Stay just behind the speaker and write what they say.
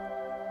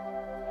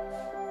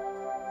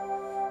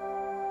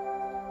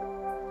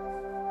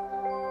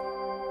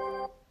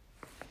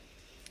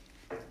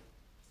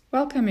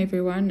Welcome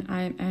everyone,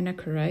 I'm Anna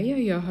Correa,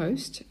 your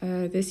host.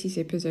 This is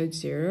episode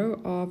 0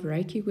 of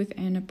Reiki with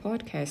Anna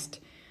podcast.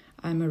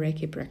 I'm a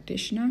Reiki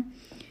practitioner.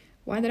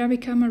 Why did I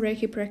become a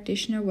Reiki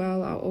practitioner?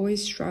 Well, I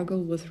always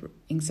struggled with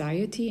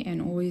anxiety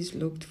and always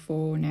looked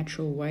for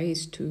natural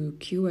ways to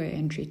cure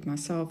and treat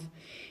myself.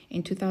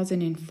 In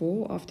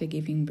 2004, after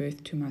giving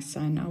birth to my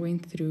son, I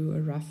went through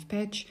a rough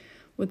patch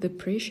with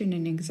depression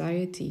and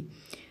anxiety.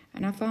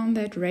 And I found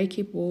that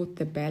Reiki brought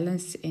the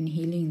balance and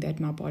healing that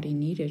my body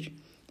needed.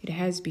 It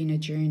has been a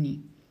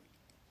journey.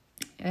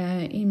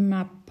 In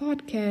my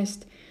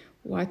podcast,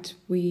 what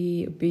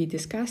we be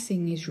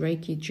discussing is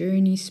Reiki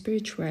journey,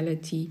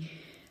 spirituality,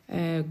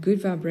 good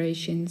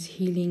vibrations,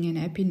 healing and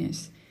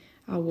happiness.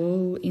 I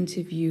will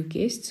interview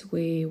guests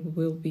where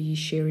we'll be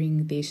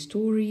sharing their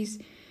stories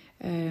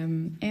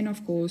and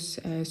of course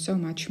so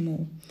much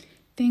more.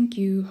 Thank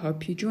you.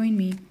 Hope you join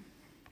me.